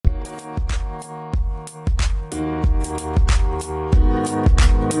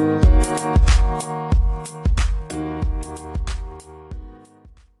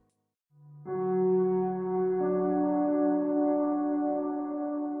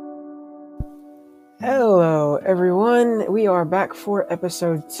Hello, everyone. We are back for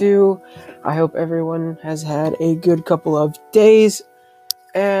episode 2. I hope everyone has had a good couple of days.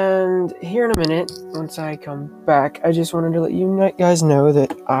 And here in a minute, once I come back, I just wanted to let you guys know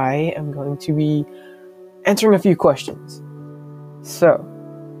that I am going to be answering a few questions. So,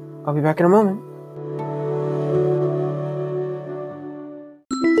 I'll be back in a moment.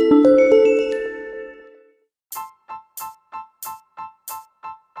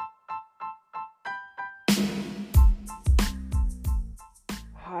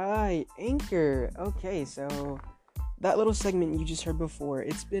 Hi, Anchor. Okay, so that little segment you just heard before,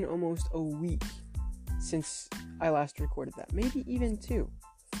 it's been almost a week since I last recorded that. Maybe even 2.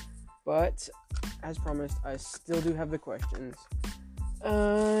 But, as promised, I still do have the questions.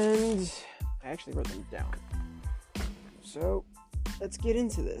 And I actually wrote them down. So, let's get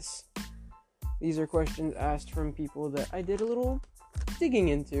into this. These are questions asked from people that I did a little digging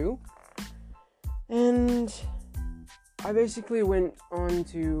into. And I basically went on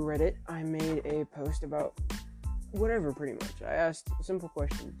to Reddit. I made a post about whatever, pretty much. I asked a simple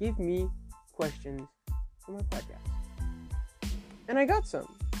question. Give me questions for my podcast. And I got some,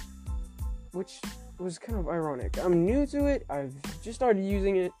 which was kind of ironic. I'm new to it. I've just started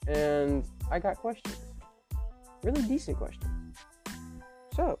using it, and I got questions. Really decent questions.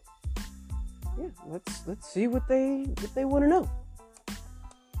 So, yeah, let's see what they want to know.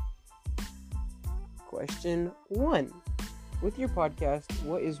 Question 1. With your podcast,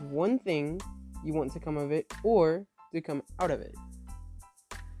 what is one thing you want to come of it or to come out of it?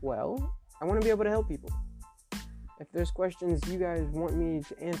 Well, I want to be able to help people. If there's questions you guys want me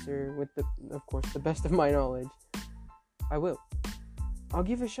to answer with of course, the best of my knowledge, I will. I'll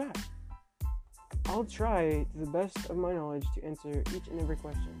give it a shot. I'll try to the best of my knowledge to answer each and every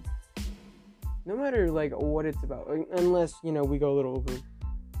question. No matter, what it's about. Unless, we go a little over,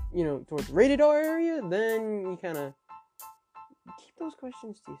 towards rated R area, then you kind of keep those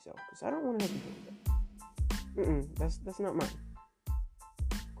questions to yourself, because I don't want to have to do that. That's not mine.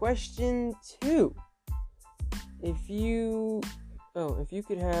 Question 2. If you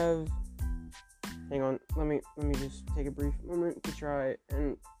could have, hang on, let me just take a brief moment to try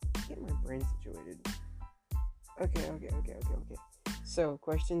and get my brain situated. Okay. So,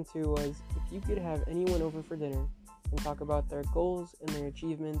 question 2 was, if you could have anyone over for dinner and talk about their goals and their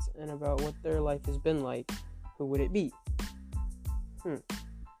achievements and about what their life has been like, who would it be?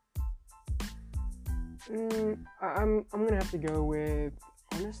 I'm gonna have to go with,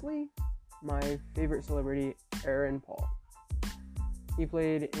 honestly, my favorite celebrity, Aaron Paul. He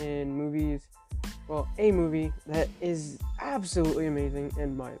played in movies, a movie that is absolutely amazing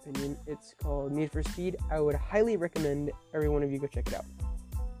in my opinion. It's called Need for Speed. I would highly recommend every one of you go check it out.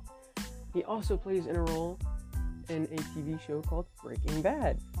 He also plays in a role in a TV show called Breaking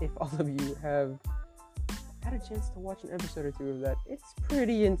Bad. If all of you have had a chance to watch an episode or 2 of that, it's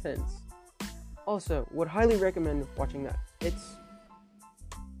pretty intense. Also, would highly recommend watching that.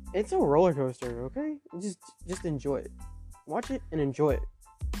 It's a roller coaster, okay? Just enjoy it. Watch it and enjoy it.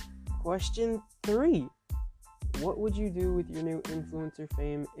 Question 3. What would you do with your new influencer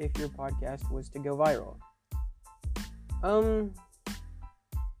fame if your podcast was to go viral?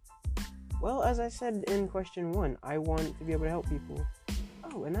 Well, as I said in question 1, I want to be able to help people.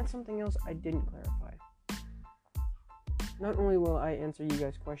 Oh, and that's something else I didn't clarify. Not only will I answer you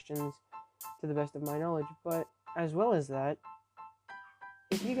guys' questions to the best of my knowledge, but as well as that,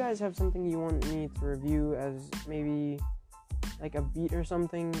 if you guys have something you want me to review as maybe like a beat or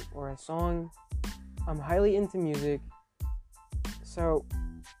something, or a song, I'm highly into music. So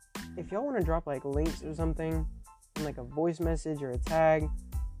if y'all want to drop links or something, and a voice message or a tag,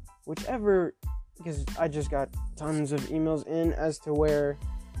 whichever, because I just got tons of emails in as to where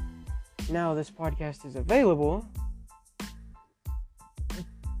now this podcast is available,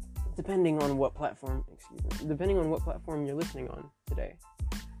 depending on what platform you're listening on today.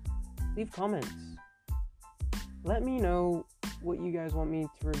 Leave comments. Let me know what you guys want me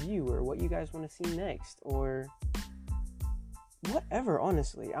to review, or what you guys want to see next, or whatever.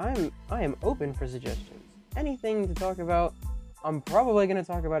 Honestly, I am open for suggestions. Anything to talk about, I'm probably going to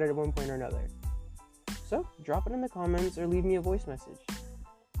talk about it at one point or another. So, drop it in the comments or leave me a voice message.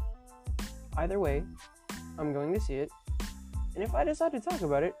 Either way, I'm going to see it. And if I decide to talk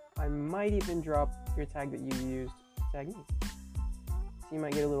about it, I might even drop your tag that you used to tag me. So you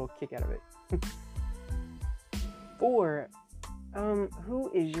might get a little kick out of it. 4.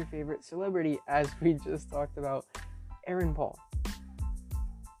 Who is your favorite celebrity? As we just talked about, Aaron Paul.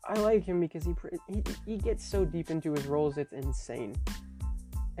 I like him because he gets so deep into his roles, it's insane.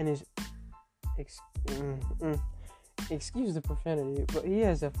 And excuse the profanity, but he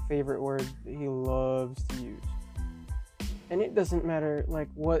has a favorite word that he loves to use. And it doesn't matter, like,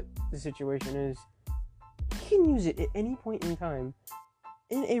 what the situation is. He can use it at any point in time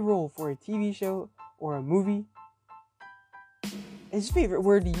in a role for a TV show or a movie. His favorite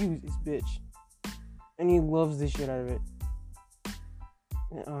word to use is bitch. And he loves the shit out of it.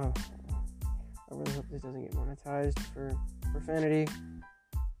 I really hope this doesn't get monetized for profanity,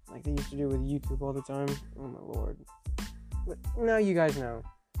 like they used to do with YouTube all the time. Oh my lord. But now you guys know.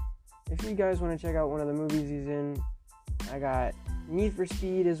 If you guys want to check out one of the movies he's in, I got Need for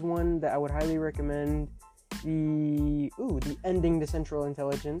Speed is one that I would highly recommend. The Ending to Central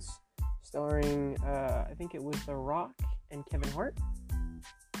Intelligence, starring I think it was The Rock and Kevin Hart.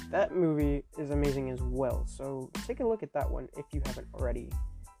 That movie is amazing as well, so take a look at that one if you haven't already.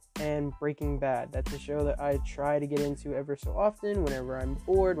 And Breaking Bad, that's a show that I try to get into ever so often, whenever I'm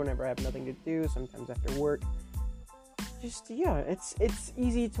bored, whenever I have nothing to do, sometimes after work. It's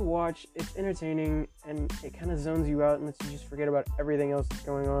easy to watch, it's entertaining, and it kind of zones you out and lets you just forget about everything else that's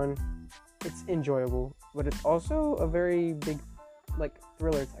going on. It's enjoyable, but it's also a very big, like,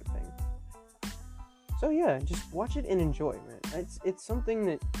 thriller type thing. So yeah, just watch it and enjoy, man. It's something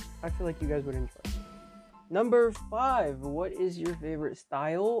that I feel like you guys would enjoy. Number 5, what is your favorite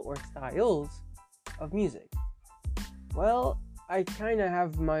style or styles of music? Well, I kind of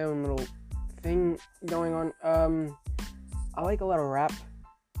have my own little thing going on. I like a lot of rap,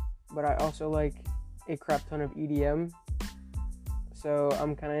 but I also like a crap ton of EDM. So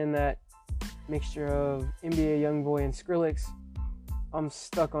I'm kind of in that mixture of NBA Youngboy and Skrillex. I'm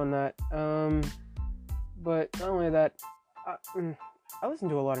stuck on that. But not only that, I listen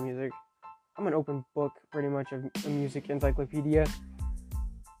to a lot of music. I'm an open book, pretty much, of a music encyclopedia.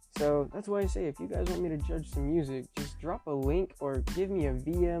 So that's why I say, if you guys want me to judge some music, just drop a link or give me a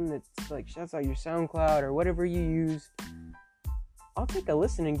VM that's like shouts out your SoundCloud or whatever you use. I'll take a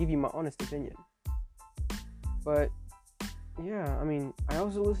listen and give you my honest opinion. But yeah, I mean, I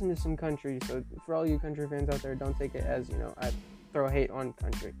also listen to some country, so for all you country fans out there, don't take it as, I throw hate on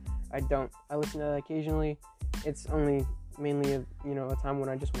country. I don't. I listen to that occasionally. It's only mainly a time when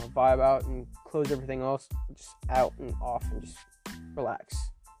I just want to vibe out and close everything else just out and off and just relax.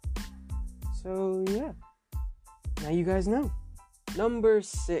 So yeah, now you guys know. Number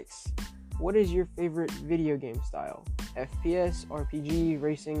 6, what is your favorite video game style? FPS, RPG,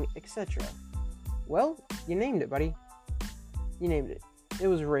 racing, etc. Well, you named it, buddy. You named it. It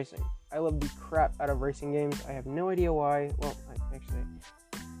was racing. I love the crap out of racing games. I have no idea why. Well, I actually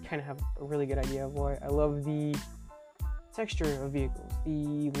kind of have a really good idea of why. I love the texture of vehicles,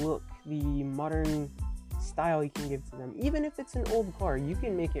 the look, the modern style you can give to them. Even if it's an old car, you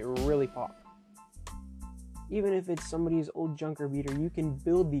can make it really pop. Even if it's somebody's old junker beater, you can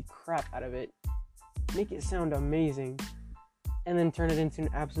build the crap out of it, make it sound amazing, and then turn it into an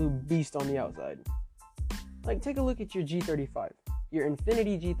absolute beast on the outside. Like, take a look at your G35, your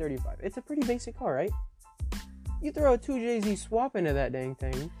Infiniti G35. It's a pretty basic car, right? You throw a 2JZ swap into that dang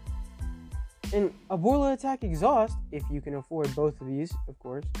thing, and a Borla Attack exhaust, if you can afford both of these, of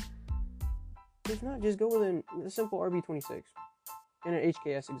course. If not, just go with a simple RB26 and an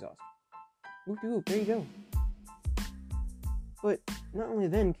HKS exhaust. Whoop-de-whoop, there you go. But not only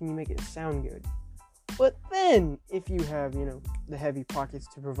then can you make it sound good, but then if you have, the heavy pockets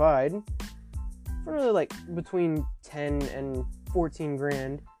to provide, for another like between 10 and 14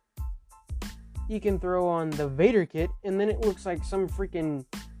 grand, you can throw on the Vader kit, and then it looks like some freaking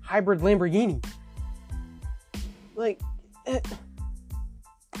hybrid Lamborghini. Like,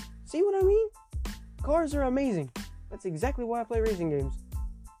 see what I mean? Cars are amazing. That's exactly why I play racing games.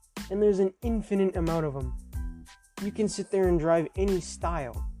 And there's an infinite amount of them. You can sit there and drive any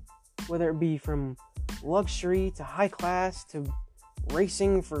style, whether it be from luxury to high class to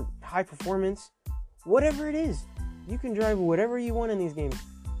racing for high performance. Whatever it is, you can drive whatever you want in these games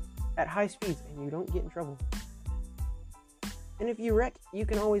at high speeds and you don't get in trouble. And if you wreck, you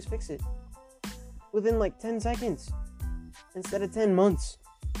can always fix it within like 10 seconds instead of 10 months.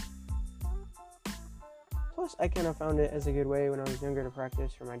 Plus, I kind of found it as a good way when I was younger to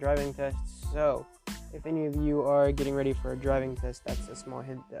practice for my driving tests. So, if any of you are getting ready for a driving test, that's a small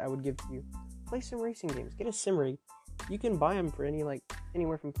hint that I would give to you. Play some racing games. Get a sim rig. You can buy them for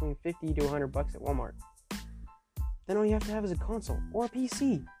anywhere from between $50 to $100 at Walmart. Then all you have to have is a console or a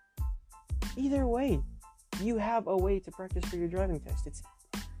PC. Either way, you have a way to practice for your driving test. It's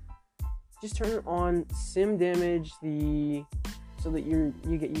just turn on sim damage so that you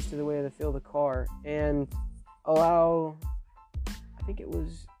get used to the way of the feel of the car, and allow, I think it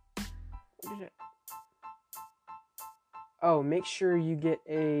was, make sure you get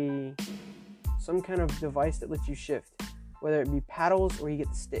a some kind of device that lets you shift, whether it be paddles or you get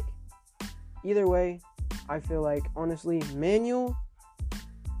the stick. Either way, I feel like, honestly, manual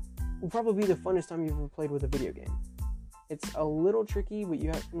will probably be the funnest time you've ever played with a video game. It's a little tricky, but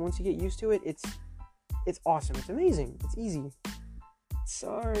once you get used to it, it's awesome. It's amazing. It's easy.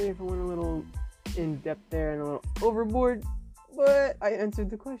 Sorry if I went a little in-depth there and a little overboard, but I answered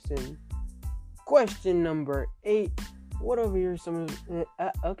the question. Question number 8. What are some of...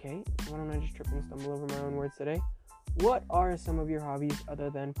 okay, why don't I just trip and stumble over my own words today? What are some of your hobbies other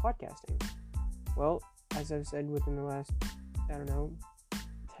than podcasting? Well, as I've said within the last,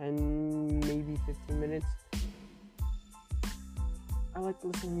 10, maybe 15 minutes, I like to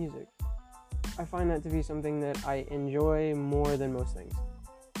listen to music. I find that to be something that I enjoy more than most things.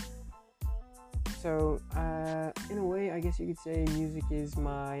 So, in a way, I guess you could say music is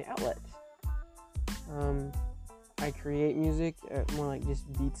my outlet. I create music, more like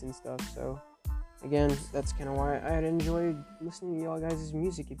just beats and stuff, so again, that's kind of why I'd enjoy listening to y'all guys'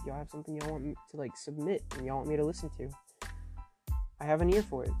 music. If y'all have something y'all want me to submit and y'all want me to listen to, I have an ear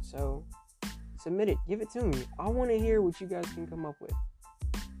for it, so submit it, give it to me. I want to hear what you guys can come up with.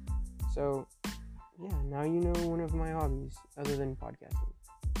 So, yeah, now you know one of my hobbies other than podcasting.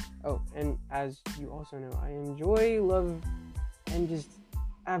 Oh, and as you also know, I enjoy, love, and just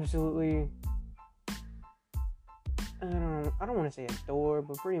absolutely, I don't want to say adore,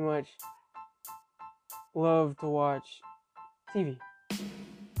 but pretty much love to watch TV.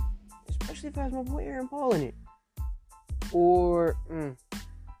 Especially if it has my boy Aaron Paul in it. Or,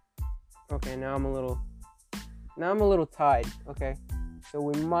 okay, now I'm a little tied, okay? So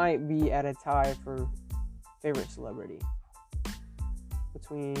we might be at a tie for favorite celebrity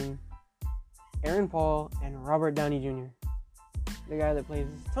between Aaron Paul and Robert Downey Jr., the guy that plays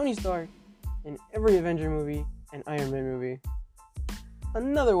Tony Stark in every Avenger movie and Iron Man movie.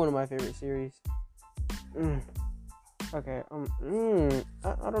 Another one of my favorite series. Okay, I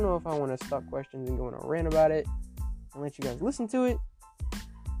don't know if I want to stop questions and go on a rant about it and let you guys listen to it.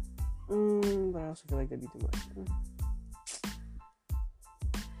 But I also feel like that'd be too much.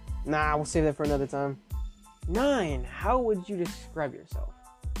 Nah, we'll save that for another time. 9. How would you describe yourself?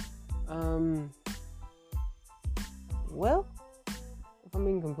 Well, if I'm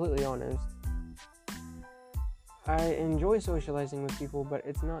being completely honest, I enjoy socializing with people, but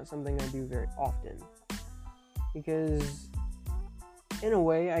it's not something I do very often. Because, in a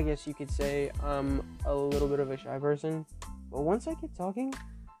way, I guess you could say I'm a little bit of a shy person. But once I get talking,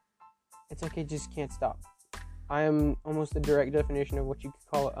 it's like I just can't stop. I am almost the direct definition of what you could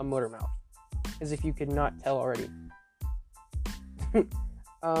call a motor mouth. As if you could not tell already.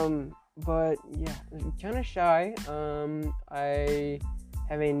 But yeah, I'm kind of shy. I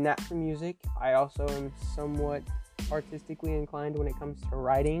have a knack for music. I also am somewhat artistically inclined when it comes to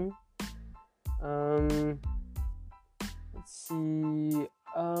writing. Let's see.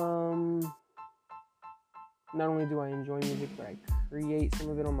 Not only do I enjoy music, but I create some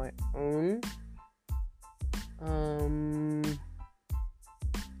of it on my own.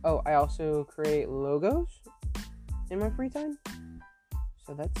 I also create logos in my free time.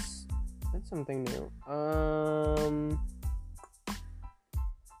 So that's something new.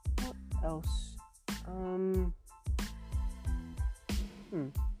 What else?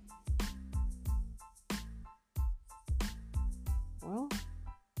 Well,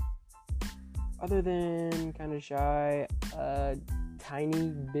 other than kind of shy, a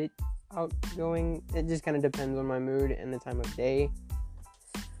tiny bit outgoing, it just kind of depends on my mood and the time of day.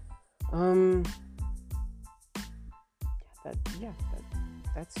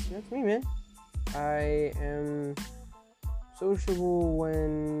 That's me, man. I am sociable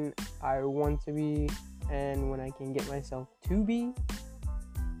when I want to be and when I can get myself to be.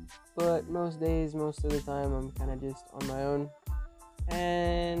 But most days, most of the time, I'm kind of just on my own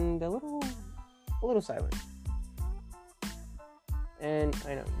and a little silent. And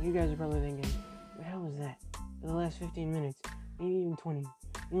I know you guys are probably thinking, "What the hell was that? For the last 15 minutes, maybe even 20,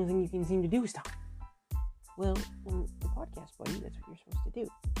 the only thing you can seem to do is talk." Well, in the podcast, buddy, that's what you're supposed to do.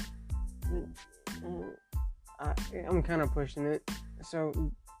 But, I'm kind of pushing it. So,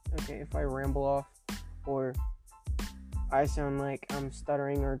 okay, if I ramble off or I sound like I'm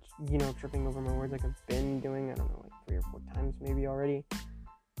stuttering or, tripping over my words like I've been doing, I don't know, like 3 or 4 times maybe already.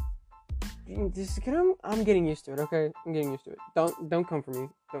 I'm getting used to it, okay? I'm getting used to it. Don't come for me.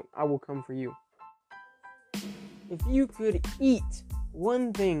 I will come for you. If you could eat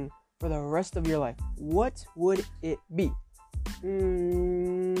one thing for the rest of your life, what would it be?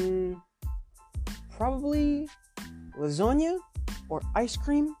 Probably lasagna or ice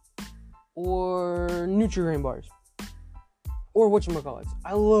cream or Nutri-Grain bars. or whatchamacallits.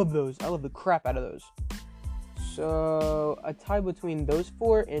 I love those. I love the crap out of those. So, a tie between those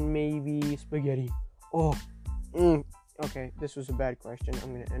four and maybe spaghetti. Oh, okay, this was a bad question.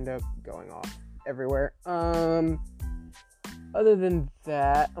 I'm gonna end up going off everywhere. Other than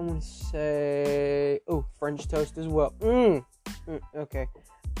that, I'm gonna say, French toast as well. Okay.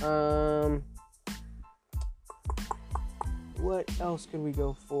 What else could we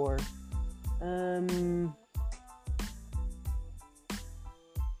go for?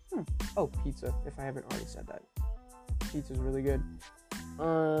 Pizza, if I haven't already said that. Pizza's really good.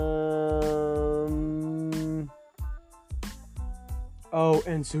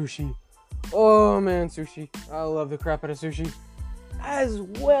 And sushi. Oh man, sushi. I love the crap out of sushi. As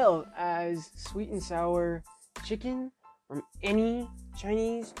well as sweet and sour chicken from any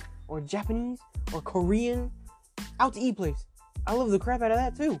Chinese or Japanese or Korean out to eat place. I love the crap out of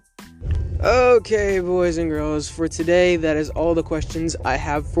that too. Okay, boys and girls, for today, that is all the questions I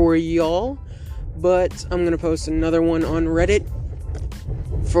have for y'all. But I'm gonna post another one on Reddit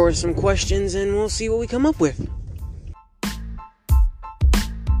for some questions, and we'll see what we come up with.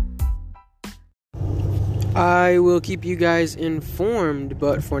 I will keep you guys informed,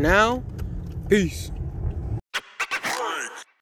 but for now, peace.